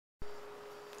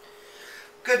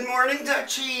Good morning,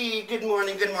 Dutchie. Good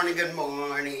morning, good morning, good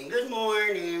morning, good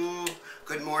morning.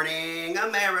 Good morning,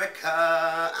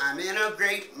 America. I'm in a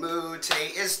great mood. Today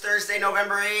is Thursday,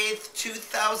 November 8th,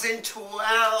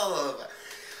 2012.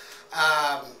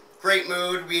 Great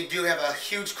mood. We do have a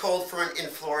huge cold front in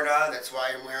Florida. That's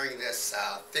why I'm wearing this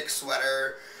thick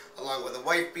sweater along with a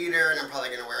wife beater, and I'm probably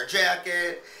going to wear a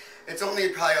jacket. It's only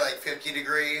probably like 50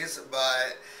 degrees,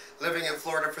 but living in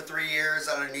Florida for 3 years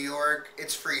out of New York,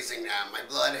 it's freezing now. My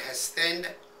blood has thinned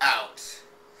out.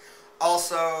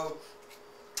 Also,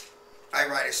 I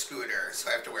ride a scooter, so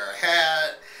I have to wear a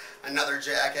hat, another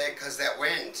jacket, because that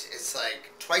wind is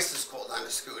like twice as cold on a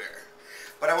scooter.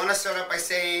 But I want to start out by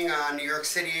saying New York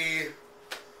City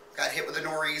got hit with a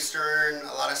nor'easter,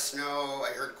 a lot of snow.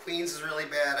 I heard Queens is really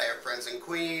bad. I have friends in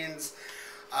Queens.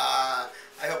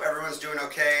 I hope everyone's doing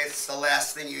okay. It's the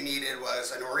last thing you needed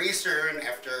was a nor'easter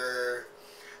after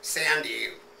Sandy.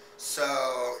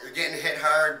 So you're getting hit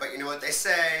hard, but you know what they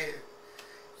say,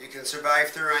 you can survive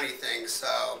through anything.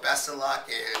 So best of luck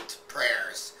and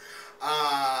prayers.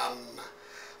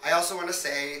 I also want to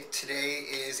say today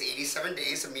is 87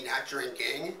 days of me not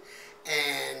drinking,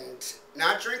 and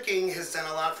not drinking has done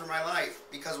a lot for my life,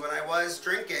 because when I was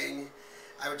drinking,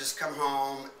 I would just come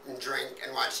home and drink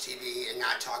and watch TV and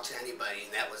not talk to anybody,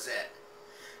 and that was it.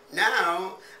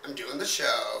 Now, I'm doing the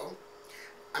show,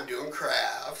 I'm doing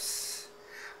crafts,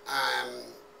 I'm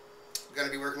going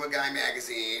to be working with Guy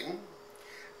Magazine,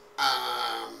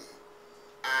 I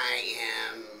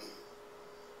am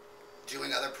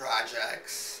doing other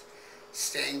projects,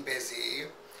 staying busy,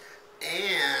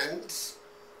 and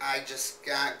I just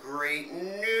got great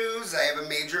news. I have a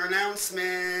major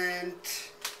announcement.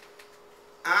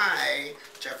 I,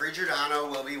 Jeffrey Giordano,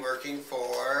 will be working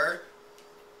for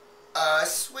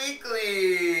Us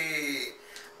Weekly.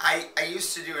 I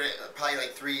used to do it probably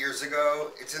like 3 years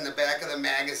ago. It's in the back of the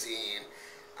magazine.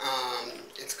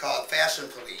 It's called Fashion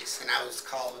Police, and I was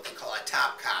called what they call a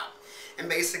top cop. And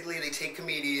basically they take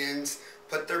comedians,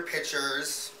 put their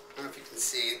pictures, I don't know if you can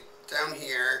see, down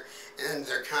here, and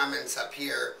their comments up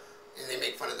here, and they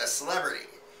make fun of the celebrity.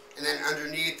 And then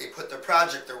underneath they put the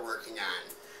project they're working on.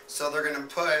 So they're going to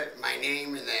put my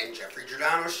name and then Jeffrey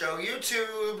Giordano Show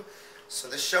YouTube. So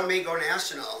this show may go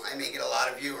national. I may get a lot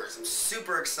of viewers. I'm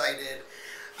super excited.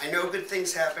 I know good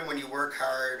things happen when you work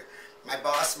hard. My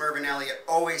boss, Mervyn Elliott,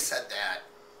 always said that.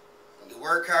 When you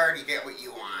work hard, you get what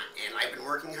you want. And I've been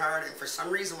working hard, and for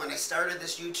some reason when I started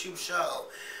this YouTube show,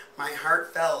 my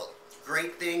heart felt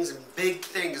great things and big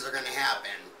things are going to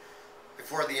happen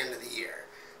before the end of the year.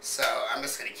 So I'm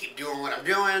just going to keep doing what I'm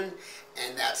doing,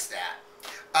 and that's that.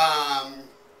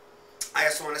 I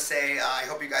also want to say, I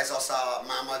hope you guys all saw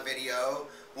Mama video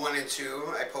 1 and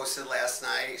 2. I posted last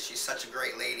night. She's such a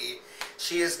great lady.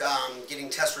 She is getting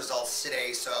test results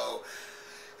today, so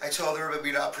I told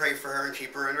everybody to pray for her and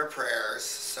keep her in her prayers.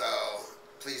 So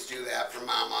please do that for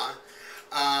Mama.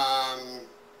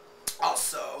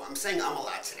 Also, I'm saying a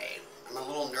lot today. I'm a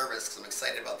little nervous because I'm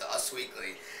excited about the Us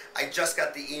Weekly. I just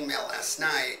got the email last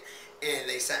night, and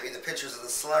they sent me the pictures of the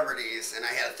celebrities, and I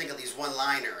had to think of these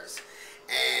one-liners.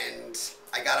 And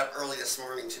I got up early this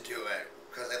morning to do it,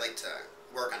 because I like to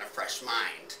work on a fresh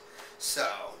mind.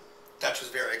 So, Dutch was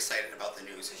very excited about the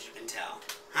news, as you can tell.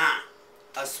 Huh?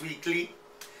 Us Weekly?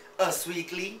 Us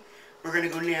Weekly? We're gonna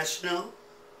go national?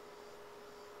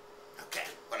 Okay,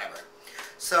 whatever.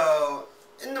 So,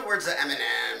 in the words of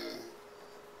Eminem,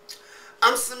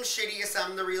 I'm Slim Shady, yes,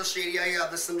 I'm the real Shady. I have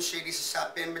the Slim Shady to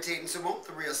stop imitating, so won't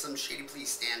the real Slim Shady please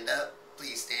stand up?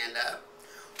 Please stand up.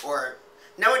 Or,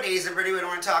 nowadays, everybody would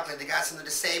want to talk like they got something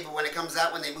to say, but when it comes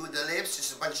out, when they move their lips, it's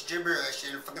just a bunch of gibberish,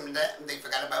 and fucking that, and they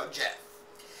forgot about Jeff.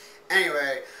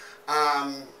 Anyway,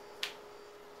 I'm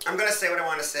going to say what I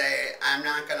want to say. I'm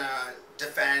not going to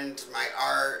defend my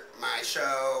art, my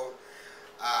show.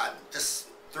 Just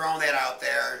throwing that out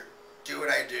there. Do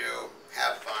what I do.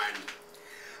 Have fun.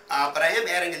 But I am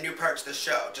adding a new part to the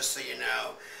show, just so you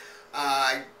know.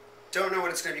 I don't know what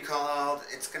it's going to be called.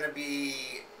 It's going to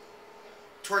be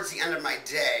towards the end of my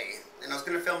day. And I was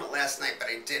going to film it last night, but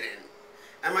I didn't.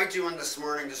 I might do one this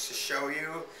morning just to show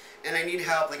you. And I need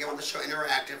help. Like, I want the show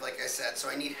interactive, like I said, so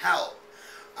I need help.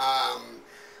 I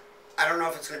don't know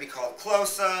if it's going to be called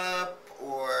Close-Up,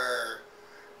 or,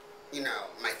 you know,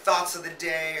 my thoughts of the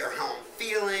day, or how I'm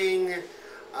feeling.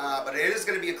 But it is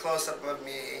going to be a close-up of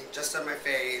me, just on my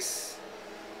face,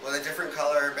 with a different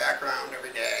color background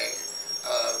every day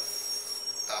of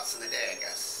thoughts of the day, I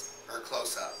guess, or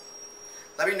close-up.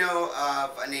 Let me know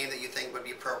of a name that you think would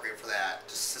be appropriate for that.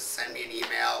 Just send me an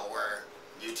email or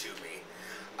YouTube me.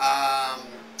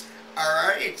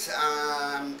 Alright,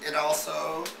 and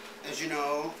also, as you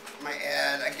know, my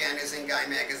ad, again, is in Guy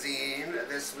magazine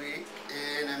this week,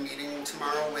 and I'm meeting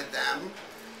tomorrow with them.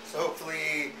 So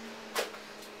hopefully,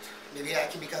 maybe I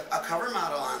can be a cover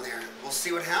model on there. We'll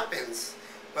see what happens.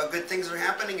 But good things are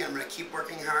happening, and I'm going to keep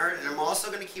working hard, and I'm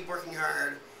also going to keep working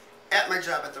hard at my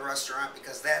job at the restaurant,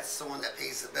 because that's the one that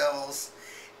pays the bills,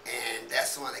 and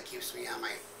that's the one that keeps me on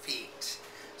my feet.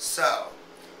 So,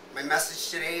 my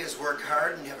message today is work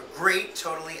hard and have a great,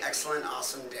 totally excellent,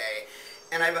 awesome day.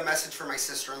 And I have a message for my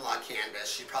sister-in-law,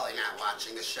 Candace. She's probably not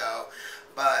watching the show,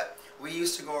 but we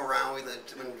used to go around,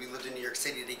 when we lived in New York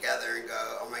City together, and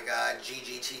go, oh my God,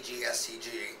 GGTGSTG.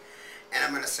 And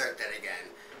I'm going to start that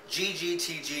again.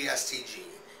 GGTGSTG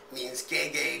means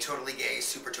gay, gay, totally gay,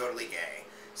 super totally gay.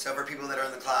 So for people that are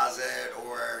in the closet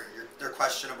or they're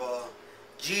questionable,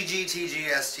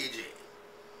 GGTGSTG.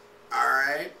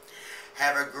 Alright?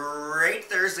 Have a great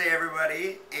Thursday,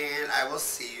 everybody, and I will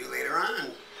see you later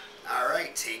on.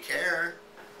 Alright, take care.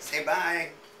 Say bye.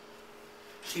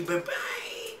 Say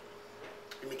bye-bye.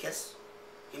 Give me a kiss.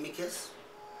 Give me a kiss.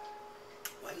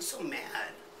 Why are you so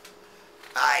mad?